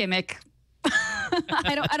 Gimmick.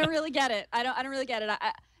 I don't really get it. I don't really get it.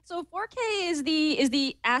 So 4K is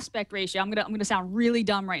the aspect ratio. I'm gonna sound really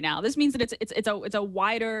dumb right now. This means that it's a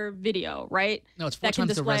wider video, right? No, it's four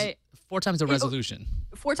times the resolution.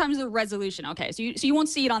 4 times the resolution. Okay, so you won't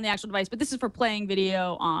see it on the actual device, but this is for playing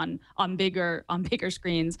video on bigger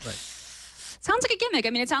screens. Right. Sounds like a gimmick. I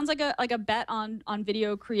mean, it sounds like a bet on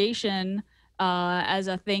video creation as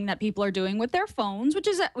a thing that people are doing with their phones, which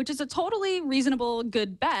is a totally reasonable,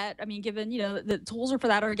 good bet. I mean, given the tools for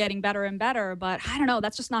that are getting better and better, but I don't know.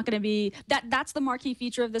 That's just not going to be that's the marquee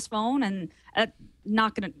feature of this phone, and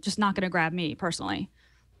not gonna grab me personally.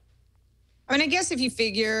 I mean, I guess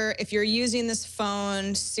if you're using this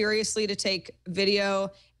phone seriously to take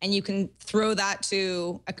video, and you can throw that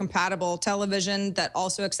to a compatible television that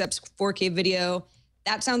also accepts 4K video,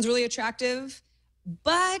 that sounds really attractive.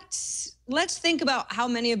 But let's think about how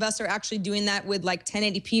many of us are actually doing that with like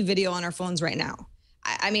 1080p video on our phones right now.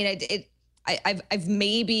 I mean, I've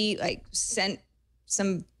maybe like sent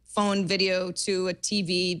some phone video to a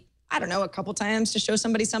TV, I don't know, a couple times to show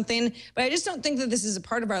somebody something, but I just don't think that this is a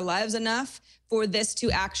part of our lives enough for this to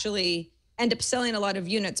actually end up selling a lot of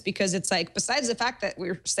units, because it's like, besides the fact that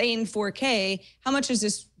we're saying 4K, how much is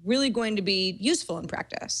this really going to be useful in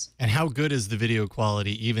practice? And how good is the video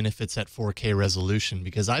quality, even if it's at 4K resolution?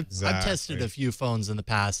 Because I've tested a few phones in the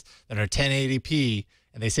past that are 1080p,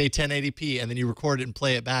 and they say 1080p, and then you record it and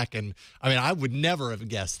play it back. And I mean, I would never have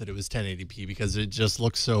guessed that it was 1080p because it just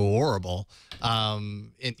looks so horrible.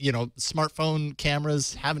 Smartphone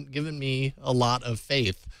cameras haven't given me a lot of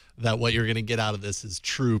faith that what you're going to get out of this is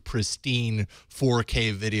true, pristine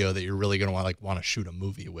 4K video that you're really going to want to shoot a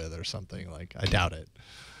movie with or something. Like, I doubt it.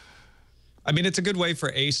 I mean, it's a good way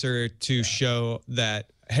for Acer to show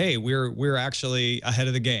that, hey, we're actually ahead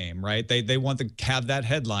of the game, right? They want to have that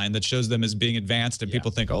headline that shows them as being advanced, and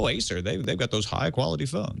people think, oh, Acer, they've got those high quality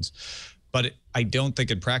phones. But I don't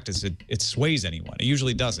think in practice it sways anyone. It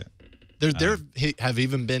usually doesn't. There have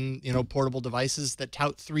even been, portable devices that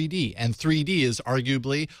tout 3D, and 3D is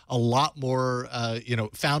arguably a lot more,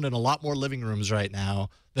 found in a lot more living rooms right now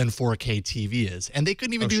than 4K TV is, and they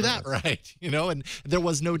couldn't even do that right, and there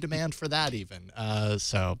was no demand for that even.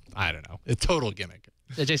 So I don't know, a total gimmick.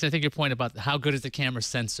 Jason, I think your point about how good is the camera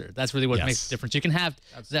sensor, that's really what makes the difference. You can have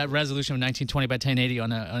that resolution of 1920 by 1080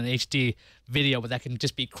 on an HD video, but that can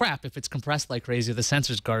just be crap if it's compressed like crazy or the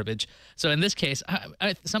sensor's garbage. So in this case,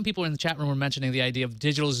 some people in the chat room were mentioning the idea of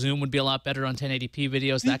digital zoom would be a lot better on 1080p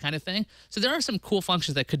videos, that kind of thing. So there are some cool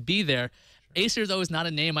functions that could be there. Acer, though, is not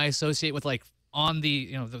a name I associate with like on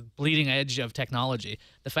the the bleeding edge of technology.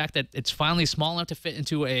 The fact that it's finally small enough to fit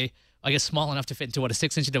into small enough to fit into a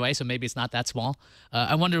 6-inch device, so maybe it's not that small.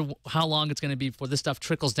 I wonder how long it's going to be before this stuff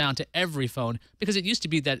trickles down to every phone, because it used to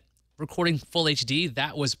be that recording full HD,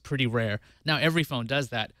 that was pretty rare. Now every phone does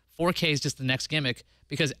that. 4K is just the next gimmick,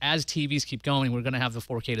 because as TVs keep going, we're going to have the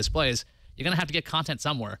 4K displays. You're going to have to get content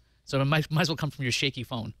somewhere, so it might as well come from your shaky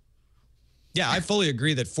phone. Yeah, I fully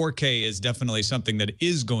agree that 4K is definitely something that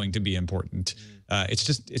is going to be important. It's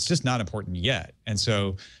just not important yet, and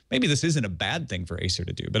so maybe this isn't a bad thing for Acer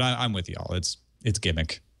to do. But I'm with y'all. It's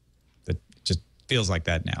gimmick. That just feels like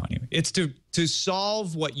that now. Anyway, it's to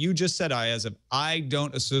solve what you just said, I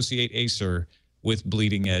don't associate Acer with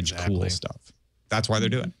bleeding edge cool stuff. That's why they're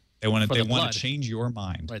doing it. They want to change your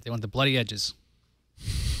mind. Right. They want the bloody edges.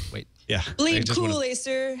 Wait. Yeah. Bleed cool,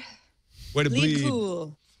 Acer. Way to bleed.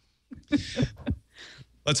 Cool.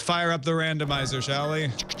 Let's fire up the randomizer, shall we?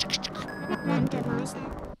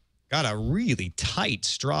 Got a really tight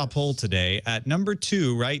straw poll today. At number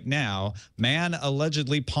 2 right now, man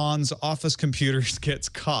allegedly pawns office computers, gets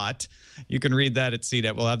caught. You can read that at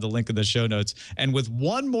CNET. We'll have the link in the show notes. And with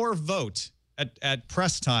one more vote at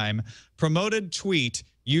press time, promoted tweet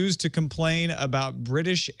used to complain about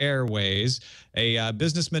British Airways. A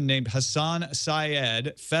businessman named Hassan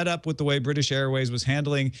Syed, fed up with the way British Airways was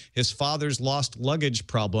handling his father's lost luggage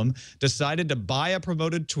problem, decided to buy a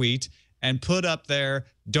promoted tweet and put up there,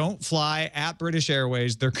 "Don't fly at British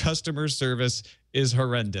Airways. Their customer service is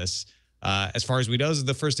horrendous." As far as we know, this is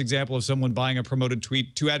the first example of someone buying a promoted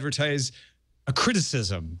tweet to advertise a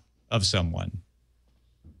criticism of someone.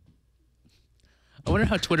 I wonder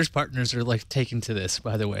how Twitter's partners are like taking to this,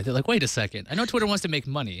 by the way. They're like, wait a second. I know Twitter wants to make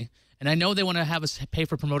money, and I know they want to have us pay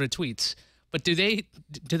for promoted tweets, but do they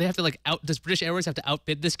have to does British Airways have to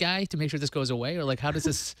outbid this guy to make sure this goes away? Or like, how does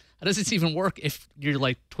this even work if you're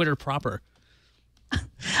like Twitter proper?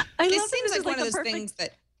 It seems like one of those things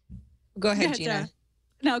that, go ahead, Gina.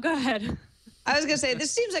 No, go ahead. I was going to say,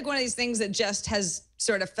 this seems like one of these things that just has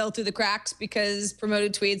sort of fell through the cracks because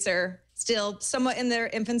promoted tweets are still somewhat in their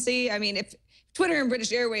infancy. I mean, if Twitter and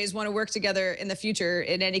British Airways want to work together in the future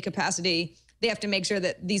in any capacity, they have to make sure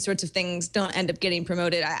that these sorts of things don't end up getting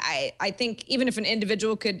promoted. I think even if an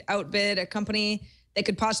individual could outbid a company that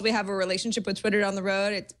could possibly have a relationship with Twitter down the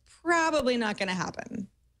road, it's probably not going to happen.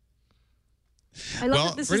 I love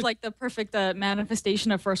that this is like the perfect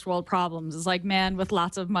manifestation of first world problems. It's like man with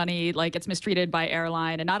lots of money, like gets mistreated by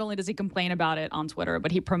airline, and not only does he complain about it on Twitter,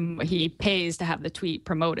 but he pays to have the tweet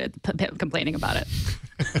promoted, complaining about it.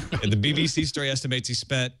 And the BBC story estimates he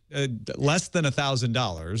spent less than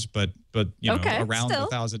 $1,000, but you know, around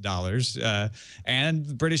 $1,000.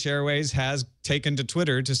 And British Airways has taken to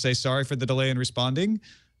Twitter to say sorry for the delay in responding.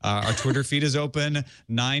 Our Twitter feed is open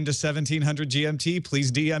 9 to 1700 GMT.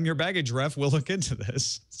 Please DM your baggage ref. We'll look into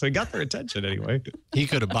this. So he got their attention anyway. He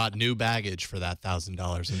could have bought new baggage for that $1,000.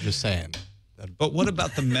 I'm just saying. But what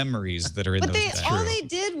about the memories that are in those bags? All they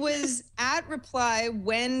did was reply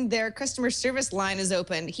when their customer service line is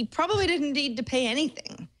open. He probably didn't need to pay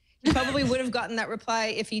anything. He probably would have gotten that reply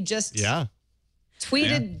if he just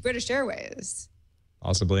tweeted British Airways.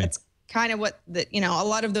 Possibly. That's kind of what a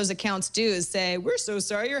lot of those accounts do is say, we're so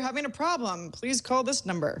sorry you're having a problem. Please call this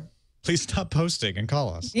number. Please stop posting and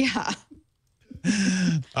call us. Yeah.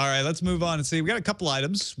 All right, let's move on and see. We got a couple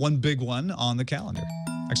items, one big one on the calendar.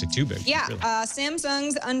 Actually, two big. Yeah, really.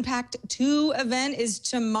 Samsung's Unpacked 2 event is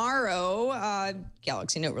tomorrow,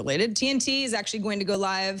 Galaxy Note related. TNT is actually going to go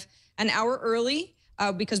live an hour early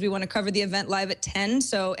because we want to cover the event live at 10.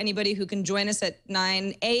 So anybody who can join us at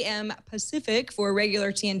 9 a.m. Pacific for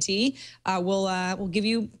regular TNT, we'll give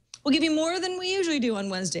you more than we usually do on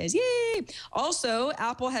Wednesdays. Yay! Also,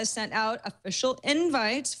 Apple has sent out official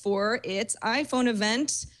invites for its iPhone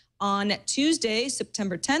event on Tuesday,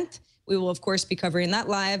 September 10th. We will, of course, be covering that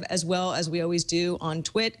live as well as we always do on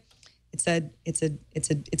Twit. It's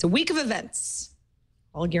a week of events,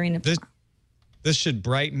 all gearing up. This should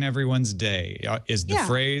brighten everyone's day, is the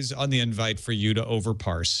phrase on the invite for you to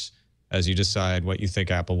overparse as you decide what you think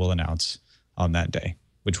Apple will announce on that day,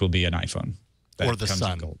 which will be an iPhone. Or the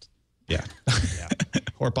sun. Gold. Yeah.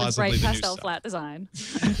 Or possibly the pastel new flat design.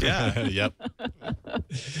 Yeah. Yep.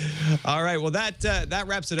 All right. Well, that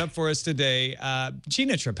wraps it up for us today.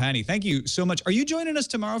 Gina Trapani, thank you so much. Are you joining us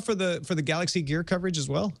tomorrow for the Galaxy Gear coverage as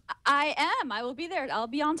well? I am. I will be there. I'll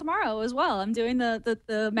be on tomorrow as well. I'm doing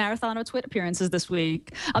the marathon of Twit appearances this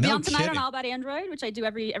week. I'll be on tonight on All About Android, which I do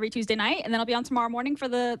every Tuesday night, and then I'll be on tomorrow morning for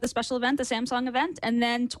the special event, the Samsung event, and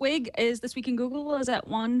then Twig is This Week in Google is at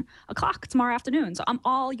 1 o'clock tomorrow afternoon. So I'm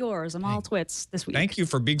all yours. I'm all Twits this week. Thank you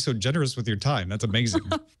for being so generous with your time. That's amazing.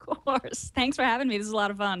 Of course. Thanks for having me. This is a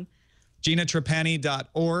lot of fun.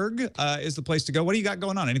 GinaTrapani.org is the place to go. What do you got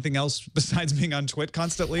going on? Anything else besides being on Twit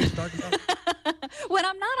constantly to talk about? When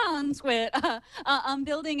I'm not on Twit, I'm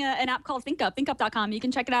building an app called ThinkUp, thinkup.com. You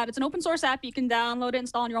can check it out. It's an open source app. You can download it,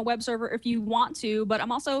 install on your own web server if you want to. But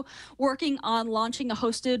I'm also working on launching a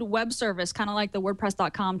hosted web service, kind of like the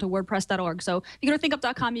WordPress.com to WordPress.org. So if you go to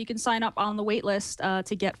thinkup.com, you can sign up on the wait list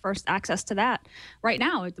to get first access to that. Right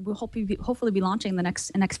now, we'll hopefully be launching the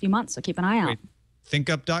next few months. So keep an eye out.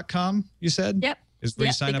 ThinkUp.com, you said? Yep. Is where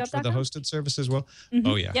you sign up for the hosted service as well? Mm-hmm.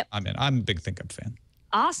 Oh, yeah. Yep. I'm in. I'm a big ThinkUp fan.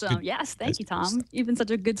 Awesome. Yes. Thank you, Tom. You've been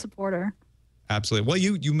such a good supporter. Absolutely. Well,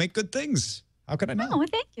 you make good things. How could I not? Oh,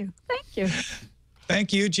 thank you. Thank you.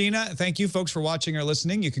 Thank you, Gina. Thank you, folks, for watching or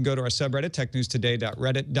listening. You can go to our subreddit,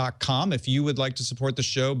 technewstoday.reddit.com, if you would like to support the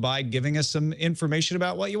show by giving us some information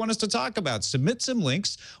about what you want us to talk about. Submit some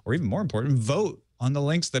links, or even more important, vote on the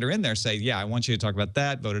links that are in there. Say, yeah, I want you to talk about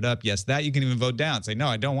that. Vote it up. Yes, that. You can even vote down. Say, no,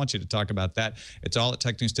 I don't want you to talk about that. It's all at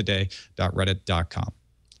technewstoday.reddit.com.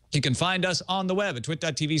 You can find us on the web at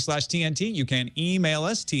twit.tv/TNT. You can email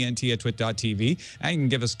us, tnt@twit.tv, and you can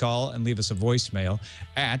give us a call and leave us a voicemail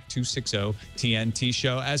at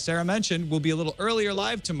 260-TNT-SHOW. As Sarah mentioned, we'll be a little earlier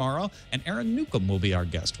live tomorrow, and Aaron Newcomb will be our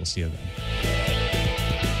guest. We'll see you then.